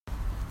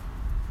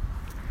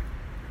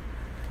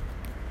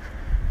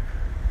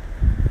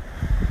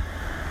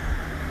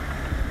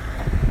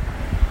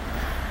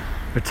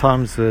the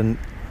times when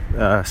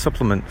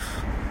supplements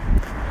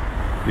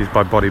used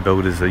by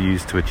bodybuilders are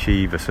used to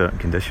achieve a certain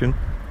condition.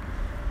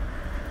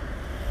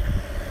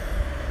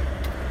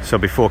 So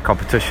before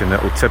competition,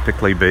 it will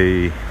typically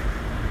be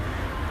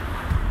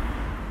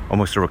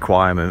almost a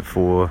requirement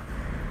for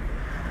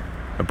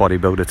a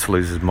bodybuilder to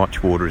lose as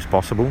much water as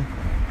possible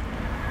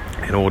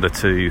in order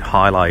to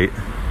highlight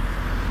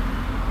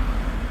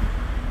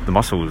the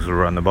muscles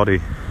around the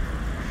body.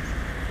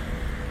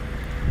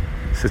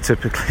 So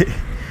typically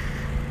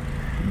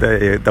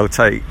they'll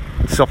take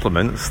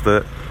supplements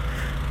that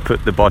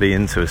put the body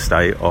into a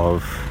state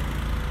of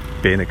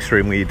being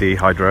extremely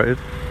dehydrated,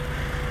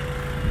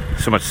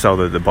 so much so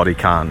that the body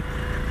can't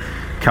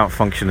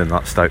function in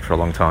that state for a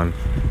long time,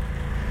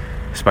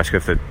 especially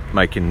if they're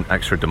making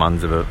extra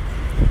demands of it.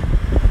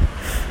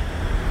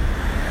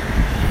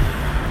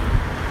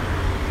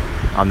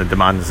 And the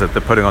demands that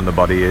they're putting on the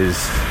body is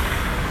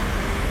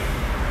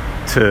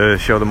to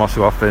show the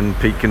muscle off in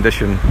peak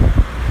condition.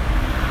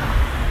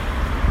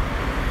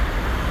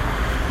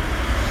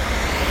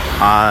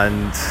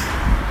 And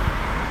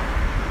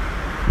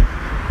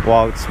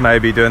whilst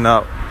maybe doing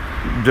that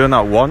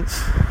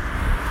once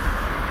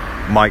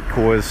might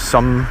cause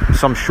some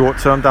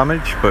short-term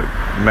damage, but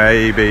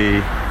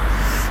maybe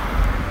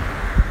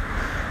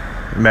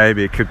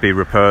it could be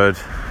repaired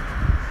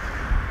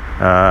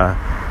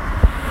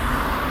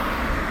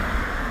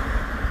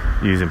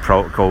using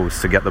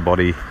protocols to get the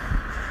body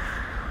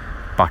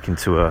back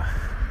into a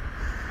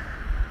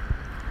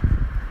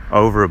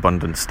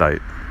overabundant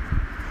state.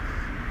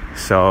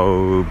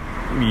 So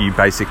you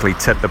basically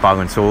tip the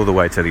balance all the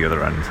way to the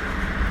other end.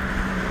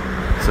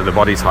 So the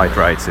body's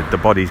hydrated, the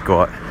body's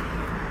got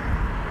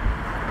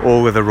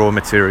all of the raw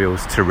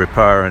materials to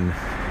repair and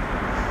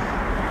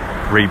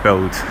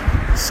rebuild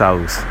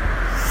cells.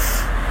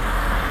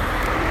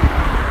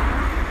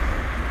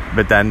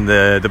 But then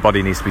the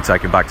body needs to be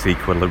taken back to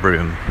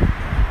equilibrium,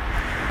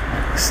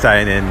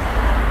 staying in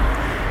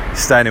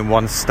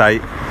one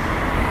state,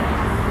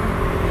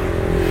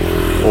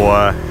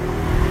 or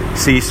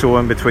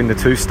seesawing between the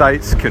two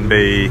states can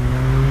be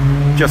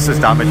just as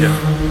damaging.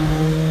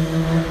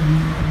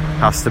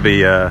 Has to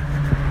be a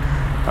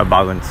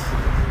balance.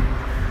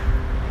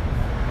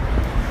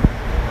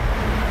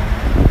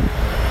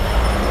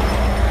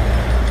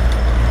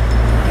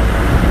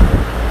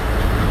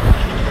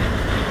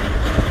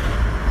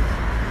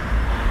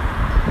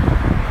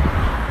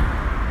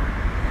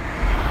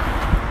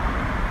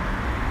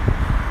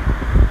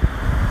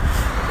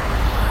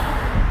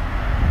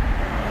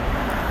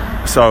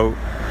 So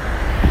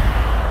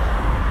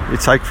you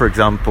take, for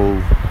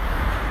example,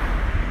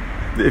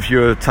 if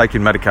you're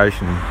taking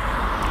medication,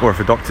 or if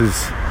a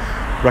doctor's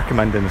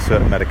recommending a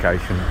certain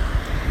medication,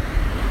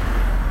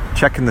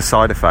 checking the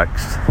side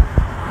effects,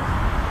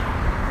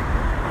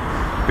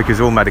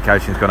 because all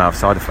medication is going to have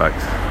side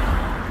effects.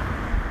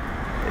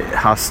 It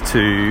has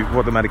to,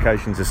 what the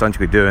medication's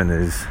essentially doing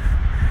is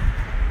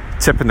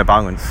tipping the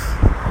balance.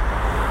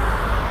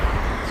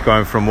 It's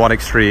going from one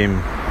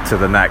extreme to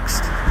the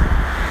next.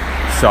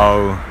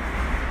 So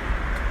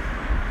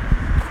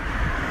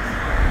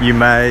you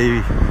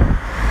may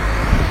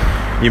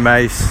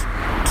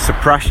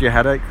suppress your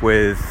headache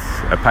with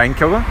a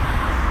painkiller,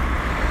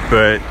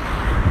 but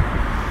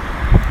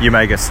you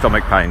may get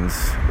stomach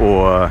pains,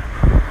 or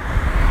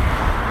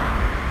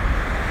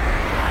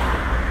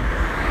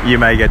you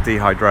may get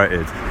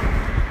dehydrated.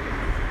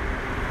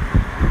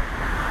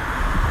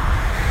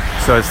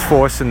 So it's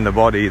forcing the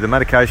body, the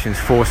medication's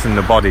forcing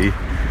the body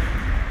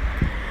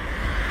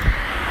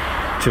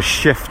to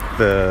shift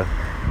the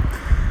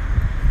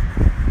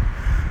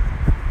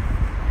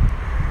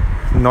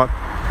not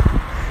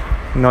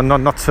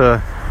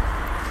to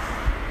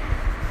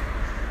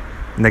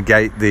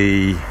negate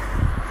the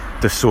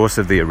source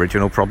of the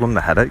original problem,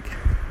 the headache,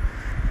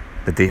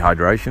 the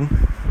dehydration,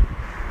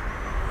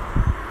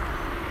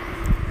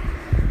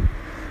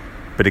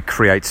 but it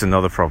creates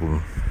another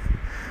problem,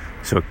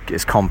 so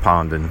it's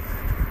compounding.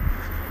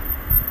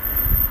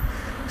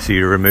 So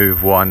you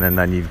remove one and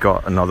then you've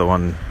got another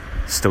one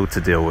still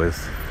to deal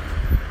with.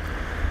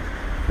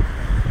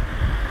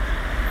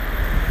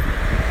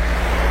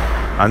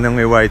 And the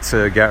only way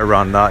to get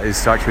around that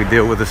is to actually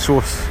deal with the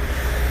source.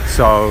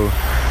 So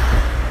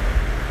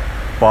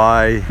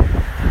by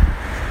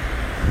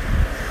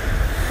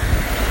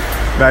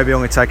maybe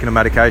only taking a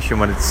medication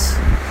when it's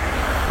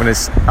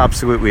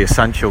absolutely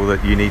essential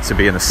that you need to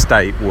be in a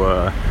state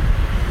where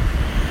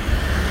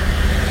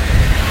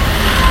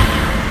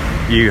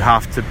you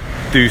have to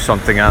do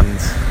something, and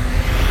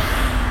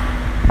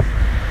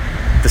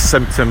the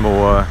symptom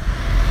or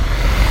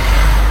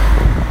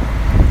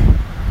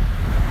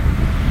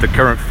the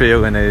current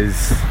feeling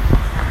is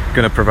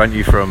going to prevent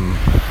you from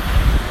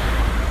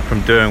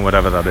doing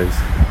whatever that is.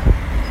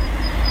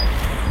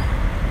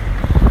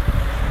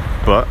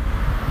 But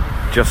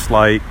just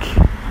like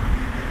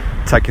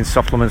taking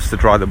supplements to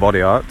dry the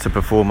body out to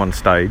perform on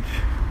stage,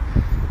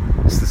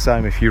 it's the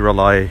same if you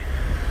rely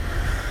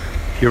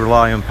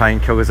on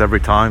painkillers every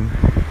time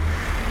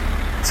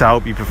to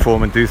help you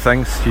perform and do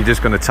things. You're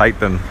just going to take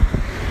them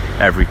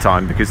every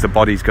time, because the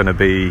body's going to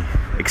be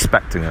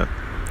expecting it.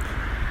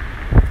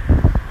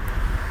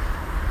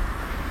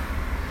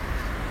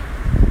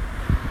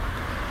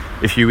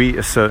 If you eat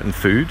a certain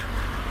food,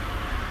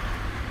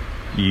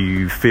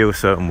 you feel a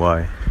certain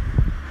way.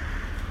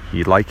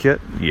 You like it,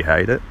 you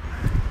hate it.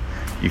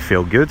 You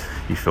feel good,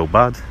 you feel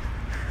bad.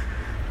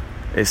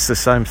 It's the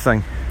same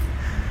thing.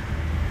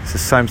 It's the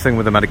same thing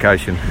with the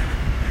medication.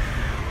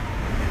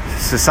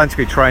 It's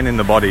essentially training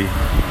the body.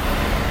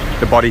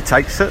 The body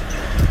takes it,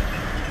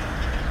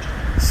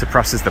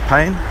 suppresses the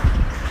pain.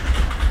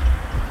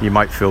 You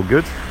might feel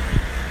good,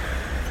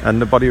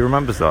 and the body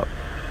remembers that.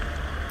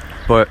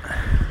 But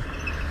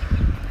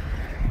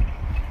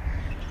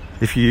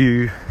if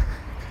you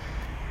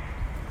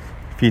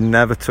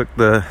never took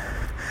the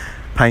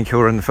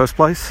painkiller in the first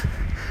place,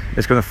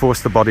 it's going to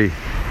force the body.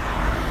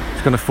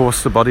 It's going to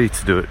force the body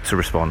to do it, to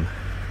respond.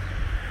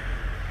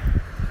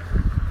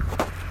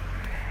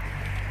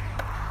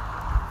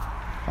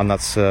 And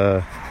that's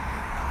a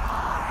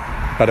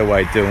better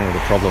way of dealing with the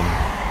problem.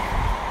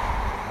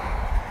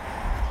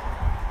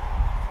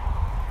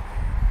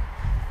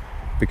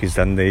 Because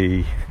then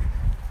the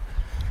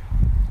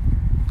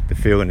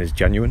feeling is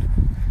genuine.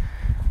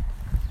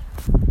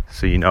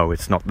 So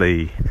it's not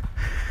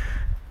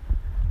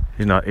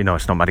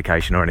it's not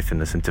medication or anything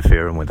that's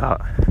interfering with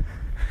that,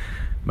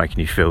 making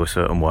you feel a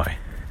certain way.